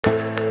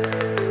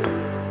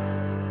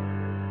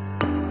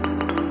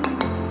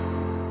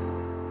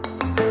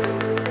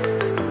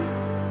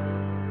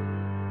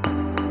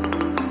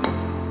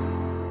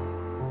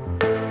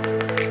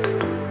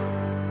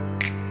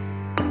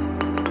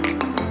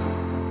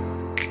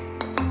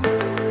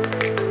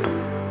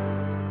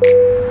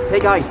Hey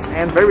guys,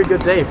 and very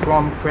good day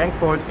from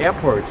Frankfurt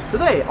Airport.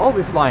 Today I'll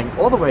be flying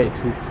all the way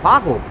to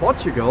Faro,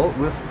 Portugal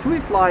with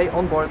TUIFLY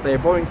on board their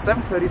Boeing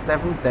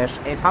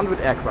 737-800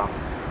 aircraft.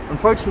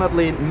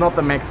 Unfortunately not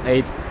the MAX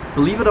 8,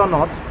 believe it or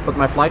not, but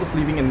my flight is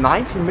leaving in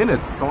 90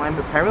 minutes, so I'm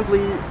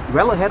apparently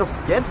well ahead of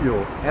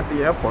schedule at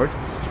the airport.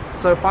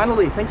 So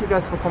finally, thank you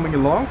guys for coming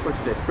along for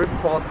today's trip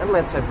report, and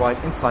let's head right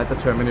inside the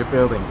terminal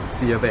building.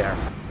 See you there.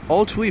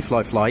 All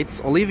TUIFLY flights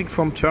are leaving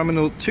from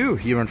Terminal 2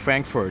 here in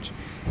Frankfurt.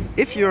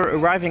 If you're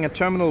arriving at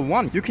Terminal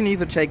 1, you can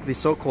either take the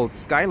so-called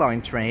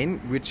Skyline train,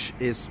 which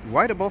is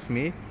right above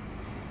me,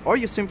 or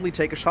you simply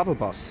take a shuttle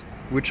bus,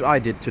 which I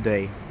did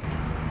today.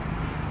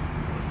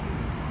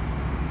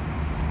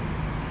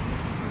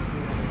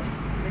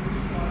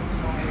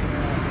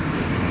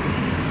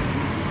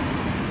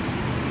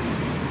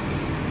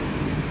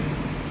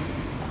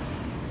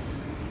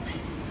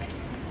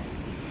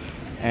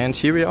 And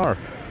here we are.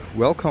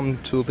 Welcome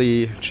to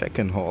the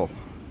check-in hall.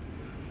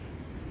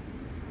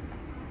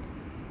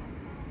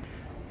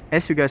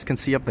 As you guys can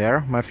see up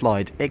there, my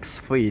flight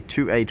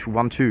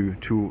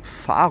X32812 to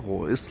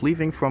Faro is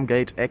leaving from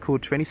gate Echo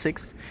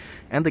 26,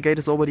 and the gate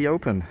is already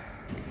open.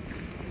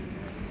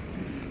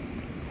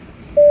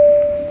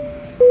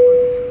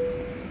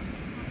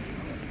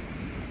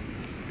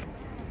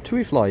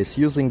 TUIFLY is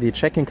using the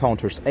check-in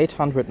counters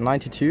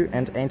 892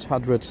 and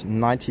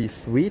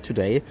 893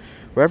 today.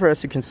 However,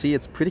 as you can see,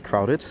 it's pretty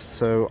crowded,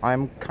 so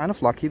I'm kind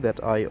of lucky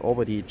that I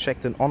already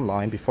checked in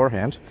online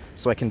beforehand,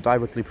 so I can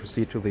directly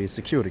proceed to the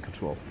security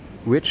control,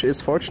 which is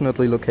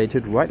fortunately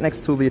located right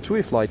next to the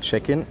TUIFLY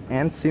check-in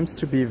and seems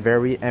to be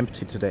very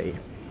empty today.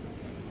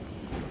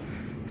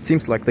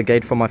 Seems like the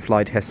gate for my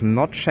flight has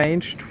not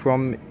changed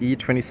from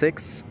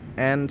E26,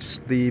 and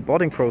the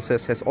boarding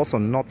process has also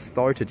not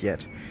started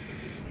yet.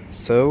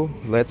 So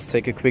let's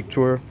take a quick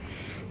tour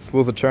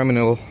through the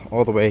terminal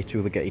all the way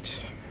to the gate.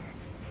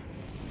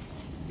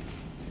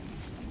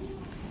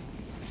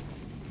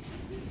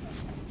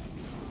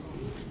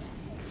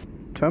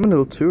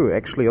 Terminal 2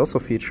 actually also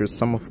features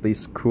some of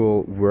these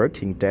cool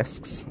working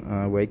desks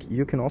where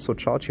you can also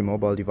charge your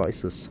mobile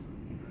devices.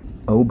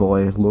 Oh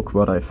boy, look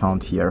what I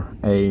found here.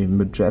 A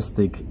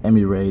majestic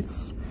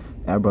Emirates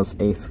Airbus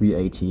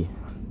A380.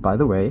 By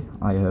the way,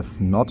 I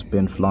have not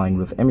been flying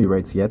with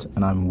Emirates yet,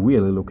 and I'm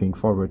really looking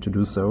forward to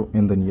do so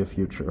in the near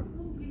future.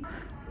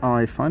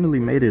 I finally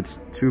made it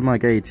to my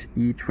gate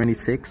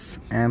E26,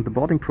 and the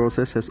boarding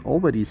process has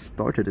already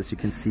started, as you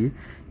can see,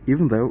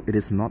 even though it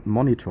is not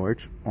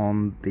monitored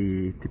on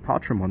the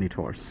departure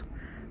monitors,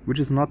 which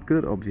is not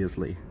good,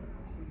 obviously.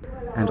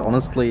 And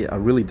honestly, I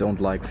really don't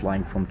like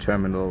flying from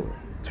Terminal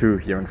 2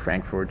 here in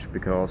Frankfurt,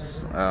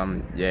 because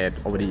yeah, it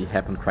already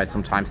happened quite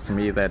some times to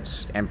me that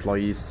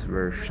employees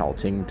were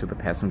shouting to the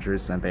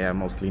passengers, and there are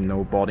mostly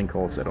no boarding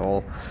calls at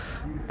all.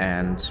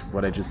 And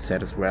what I just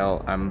said as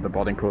well, the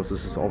boarding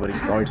process is already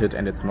started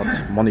and it's not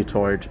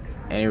monitored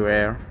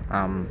anywhere.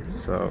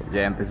 So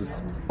yeah, and this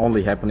is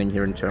only happening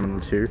here in Terminal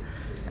 2,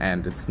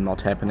 and it's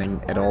not happening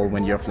at all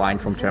when you're flying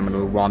from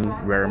Terminal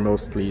 1, where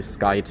mostly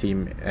Star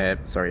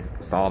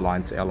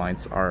Alliance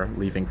airlines are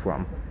leaving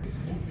from.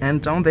 And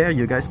down there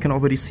you guys can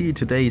already see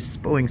today's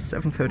Boeing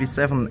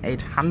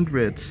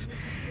 737-800,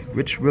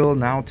 which will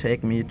now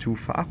take me to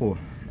Faro.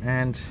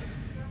 And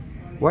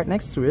right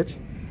next to it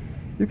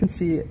you can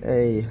see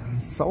a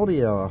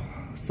Saudia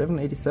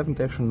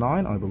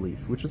 787-9, I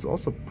believe, which is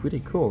also pretty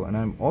cool, and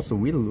I'm also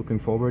really looking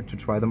forward to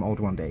try them out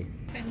one day.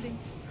 Pending.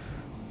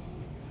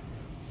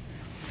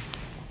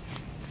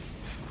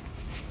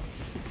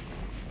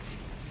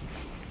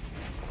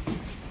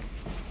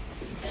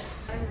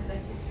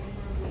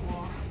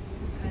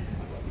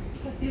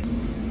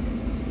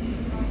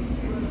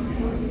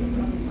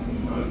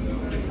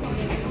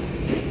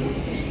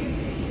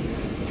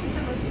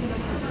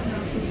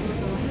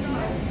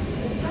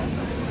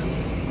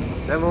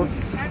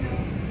 Servus.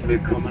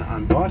 Willkommen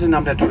an Bord. Im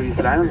Namen der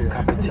TUIFLY und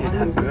Kapitän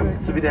Herrn Böhm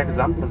sowie der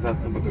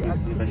Gesamtbesatzung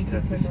begrüßen Sie recht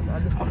herzlich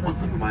auf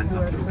unserem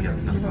gemeinsamen Flug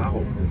jetzt nach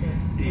Faro.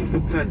 Die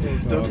Flugzeit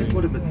dorthin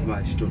wurde mit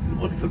 2 Stunden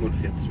und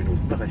 45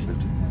 Minuten berechnet.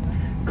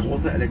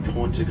 Große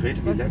elektronische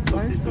Geräte wie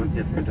Laptops, die sollten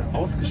jetzt bitte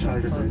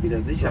ausgeschaltet und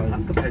wieder sicher im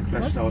Handgepäck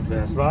verstaut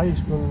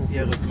werden.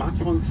 Ihre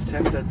Smartphones,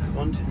 Tablets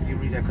und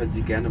E-Reader können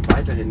Sie gerne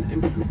weiterhin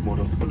im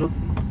Flugmodus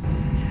benutzen.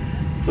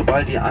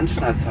 Sobald die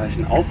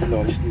Anschnallzeichen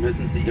aufleuchten,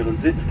 müssen Sie Ihren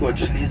Sitzgurt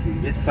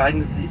schließen. Wir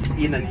zeigen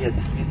Ihnen jetzt,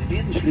 wie Sie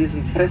diesen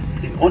Schließen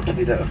festziehen und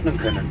wieder öffnen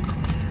können.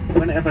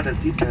 Whenever the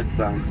seatbelt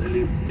sign is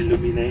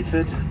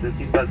illuminated, the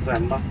seatbelt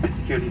sign must be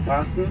securely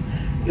fastened.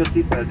 Your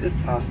seatbelt is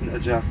fastened,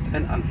 adjust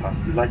and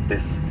unfastened like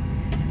this.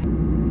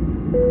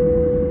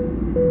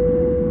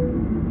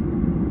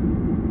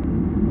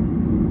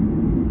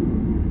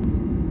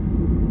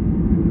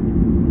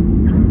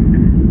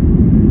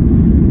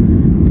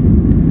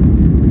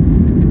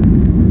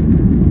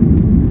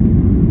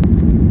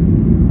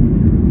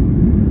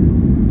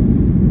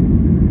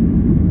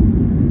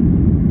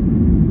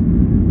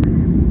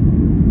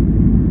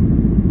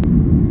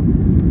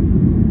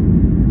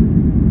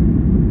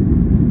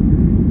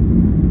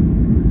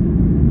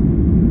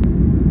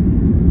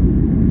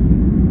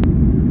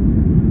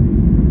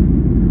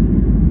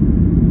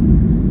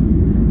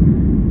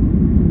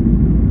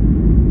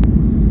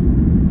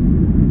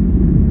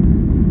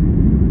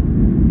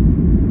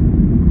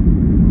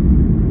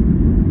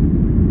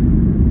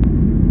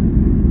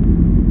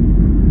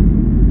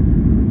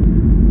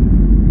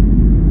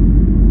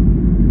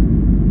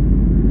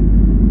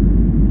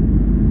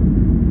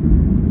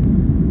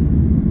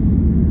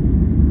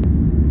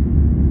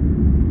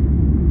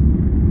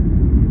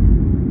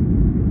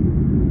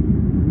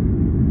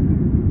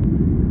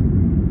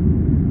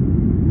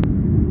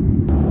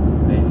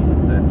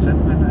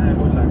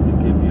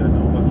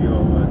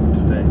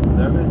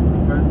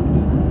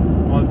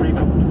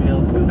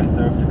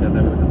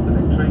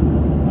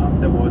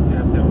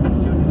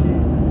 opportunity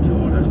to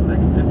order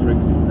snacks and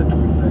drinks from the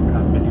TUIFLY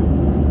card menu,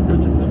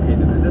 which is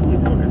located in the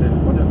seat pocket in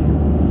front of you.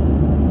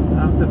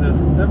 After the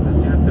service,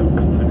 you have the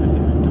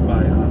opportunity to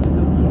buy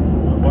articles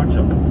from our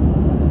workshop.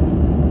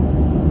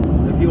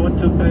 If you want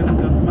to pay with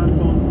your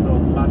smartphone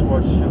or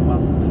smartwatch, you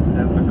must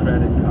have a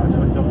credit card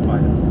on your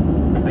file.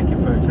 Thank you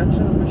for your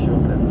attention and wish you a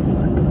pleasant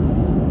flight with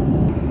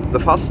us. The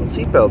fastened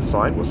seatbelt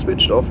sign was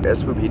switched off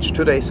as we reached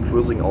today's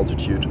cruising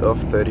altitude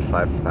of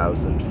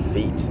 35,000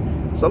 feet.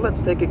 So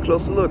let's take a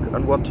closer look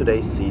on what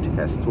today's seat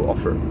has to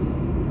offer.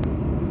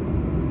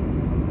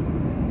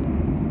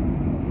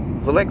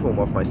 The legroom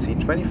of my seat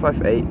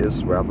 25A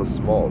is rather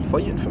small. For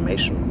your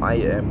information, I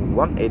am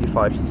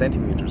 185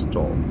 centimeters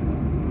tall.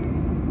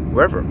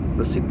 However,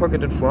 the seat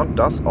pocket in front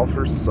does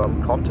offer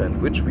some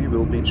content which we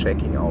will be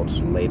checking out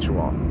later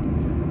on.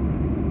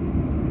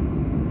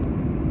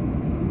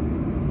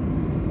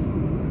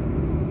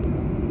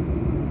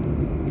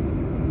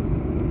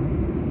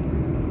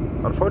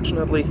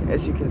 Unfortunately,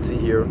 as you can see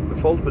here, the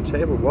foldable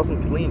table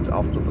wasn't cleaned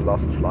after the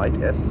last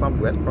flight as some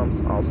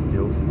breadcrumbs are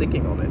still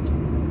sticking on it.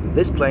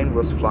 This plane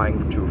was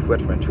flying to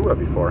Fuerteventura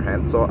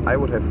beforehand, so I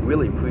would have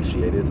really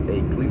appreciated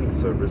a cleaning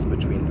service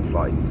between the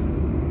flights.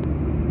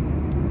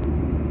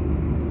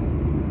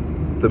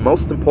 The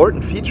most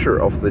important feature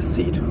of this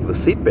seat, the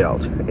seat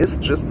belt, is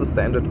just the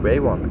standard grey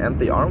one, and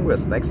the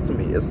armrest next to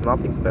me is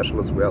nothing special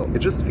as well. It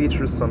just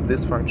features some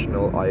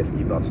dysfunctional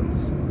IFE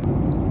buttons.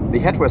 The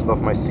headrest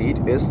of my seat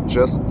is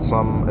just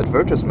some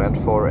advertisement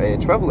for a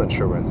travel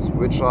insurance,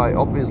 which I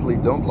obviously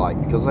don't like,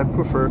 because I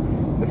prefer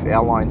if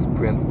airlines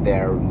print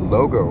their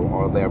logo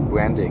or their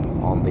branding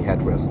on the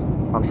headrest.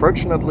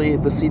 Unfortunately,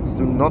 the seats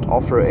do not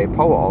offer a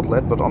power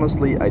outlet, but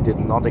honestly I did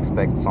not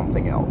expect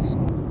something else.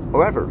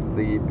 However,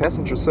 the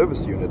passenger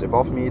service unit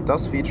above me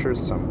does feature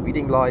some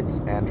reading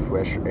lights and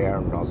fresh air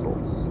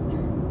nozzles.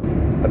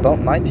 About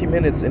 90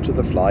 minutes into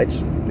the flight,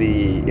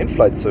 the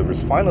in-flight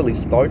service finally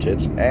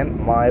started and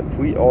my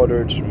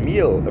pre-ordered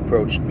meal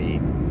approached me.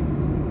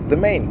 The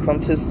main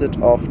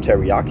consisted of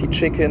teriyaki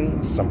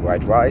chicken, some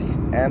white rice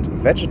and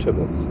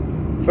vegetables.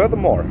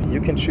 Furthermore,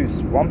 you can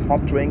choose one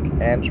hot drink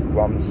and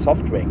one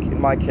soft drink, in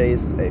my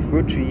case a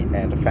fruit tea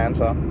and a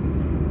Fanta,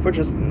 for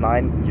just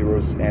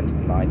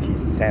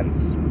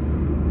 €9.90.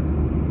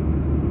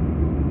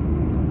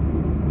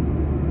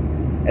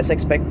 As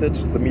expected,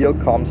 the meal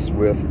comes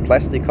with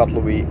plastic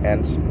cutlery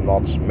and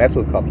not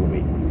metal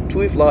cutlery.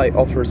 TUIFLY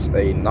offers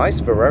a nice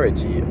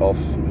variety of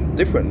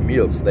different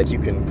meals that you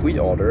can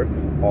pre-order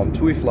on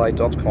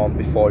tuifly.com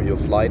before your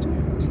flight,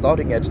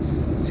 starting at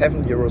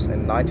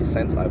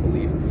 €7.90 I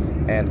believe.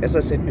 And as I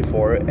said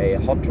before, a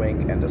hot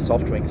drink and a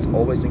soft drink is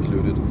always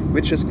included,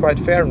 which is quite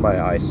fair in my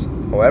eyes.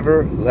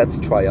 However, let's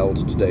try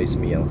out today's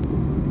meal.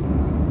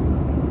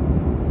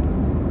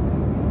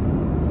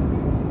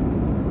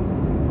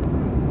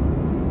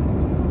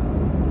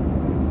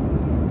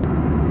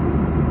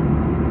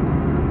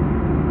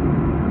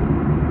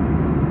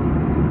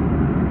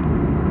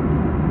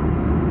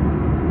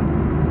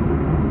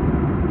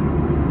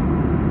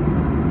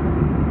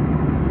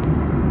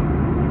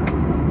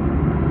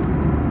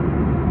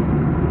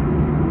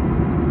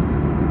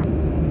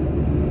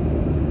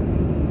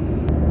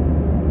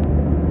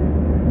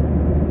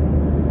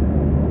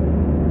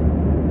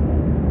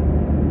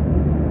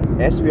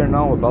 As we are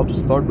now about to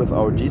start with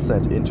our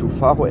descent into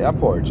Faro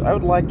airport, I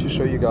would like to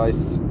show you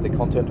guys the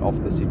content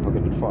of the seat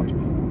pocket in front.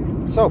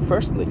 So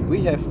firstly,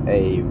 we have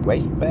a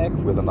waist bag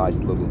with a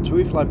nice little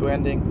TUIFLY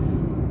branding,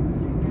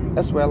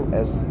 as well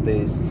as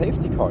the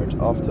safety card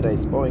of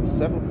today's Boeing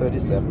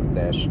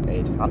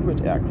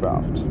 737-800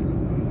 aircraft,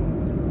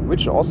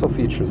 which also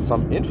features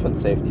some infant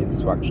safety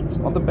instructions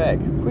on the back.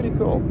 Pretty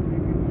cool.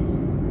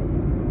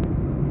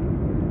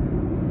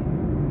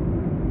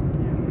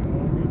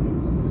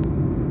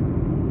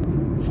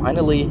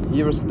 Finally,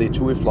 here is the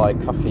TUIFLY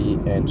Coffee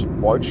and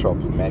Board Shop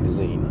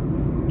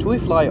magazine.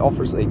 TUIFLY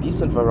offers a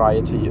decent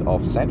variety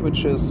of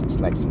sandwiches,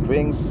 snacks and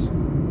drinks,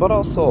 but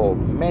also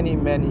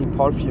many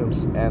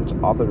perfumes and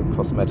other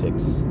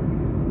cosmetics.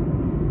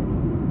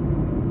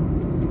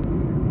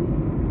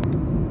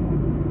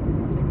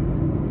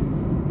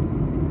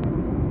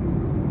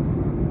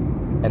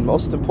 And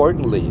most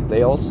importantly,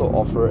 they also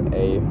offer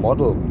a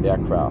model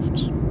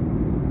aircraft.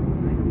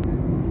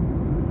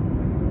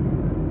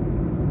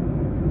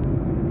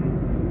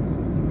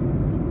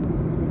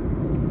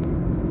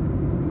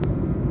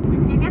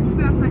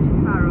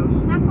 Faro.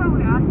 Therefore,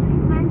 we ask you to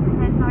place the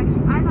head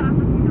luggage either on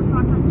the seat in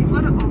front of you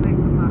or the overhead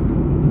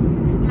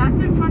compartment.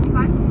 Luggage in front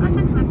right, such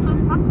as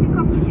laptops, must be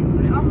completely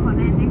switched off for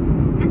landing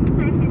and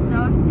safely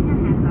stowed in your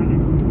hand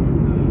luggage.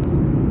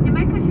 You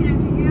may continue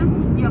to use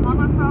your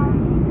mobile phone,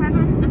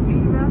 tablets and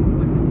reader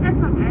as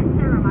long as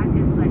they remain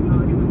in flight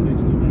mode.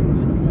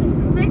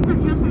 Please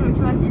don't use the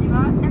return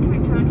anymore and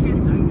return to your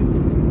seat.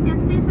 Your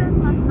seatbelt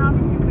must now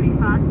be securely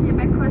fastened, your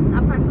backrest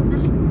upright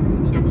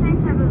position, your tray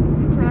table is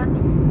returned,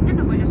 and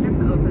the window flaps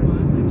are open.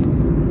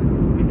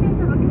 In case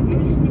of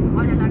occasion, leave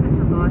all your luggage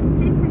aboard.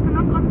 Please take a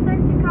look on the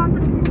safety card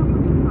and see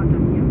what's in front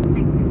of you.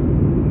 Thank you.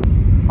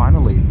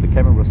 Finally,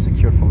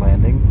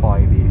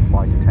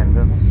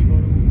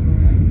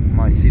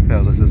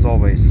 seatbelt is as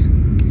always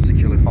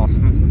securely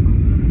fastened.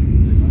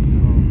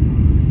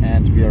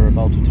 And we are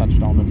about to touch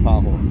down in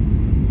Faro.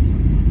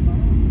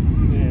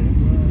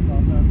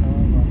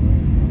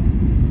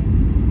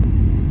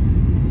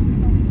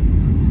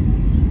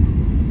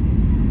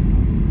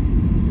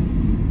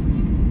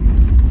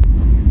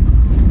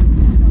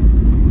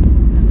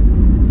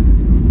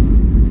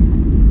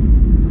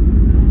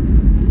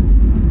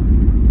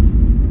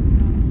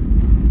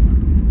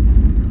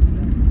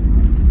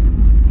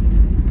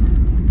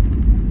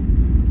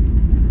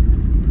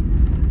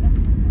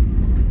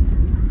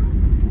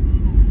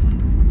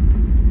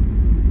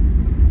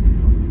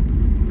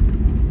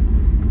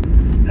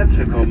 Herzlich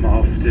willkommen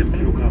auf dem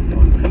Flughafen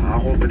von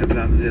Faro. Bitte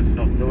bleiben Sie jetzt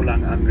noch so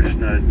lange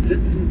angeschnallt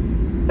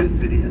sitzen,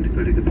 bis wir die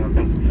endgültige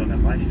Parkposition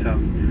erreicht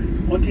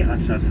haben und die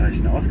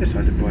Anschnallzeichen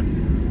ausgeschaltet wurden.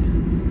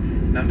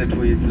 Im Namen der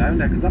TUIFLY und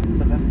der gesamten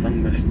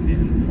Besatzung möchten wir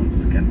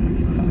uns gerne von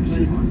Ihnen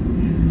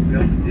verabschieden. Wir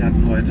hoffen, Sie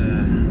hatten heute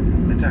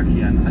Mittag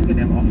hier einen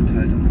angenehmen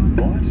Aufenthalt an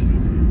Bord.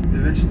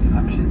 Wir wünschen Ihnen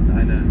abschließend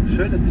eine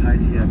schöne Zeit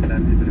hier.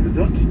 Bleiben Sie bitte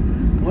gesund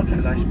und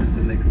vielleicht bis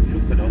zum nächsten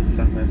Flug mit uns.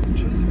 Sagen wir jetzt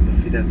Tschüss und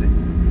auf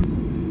Wiedersehen.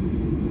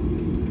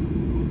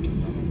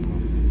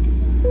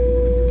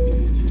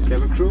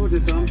 Cabin crew,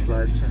 disarm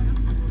flight.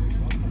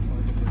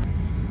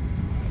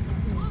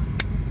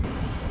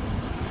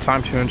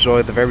 Time to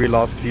enjoy the very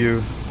last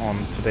view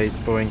on today's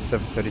Boeing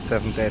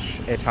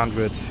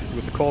 737-800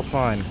 with the call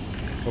sign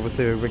or with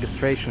the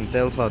registration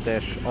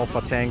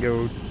Delta-Alpha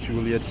Tango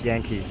Juliet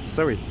Yankee.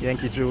 Sorry,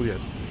 Yankee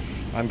Juliet.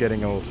 I'm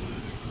getting old.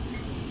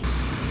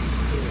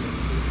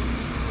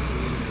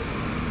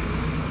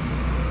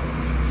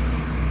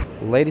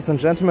 Ladies and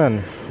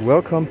gentlemen,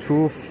 welcome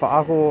to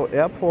Faro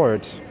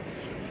Airport.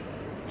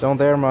 Down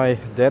there my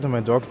dad and my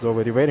dog is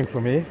already waiting for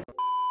me.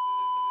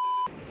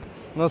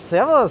 Na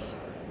servus!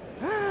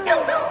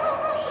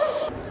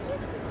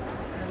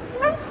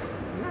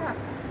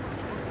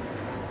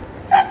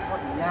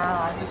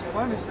 Ja, ich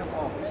freue mich doch.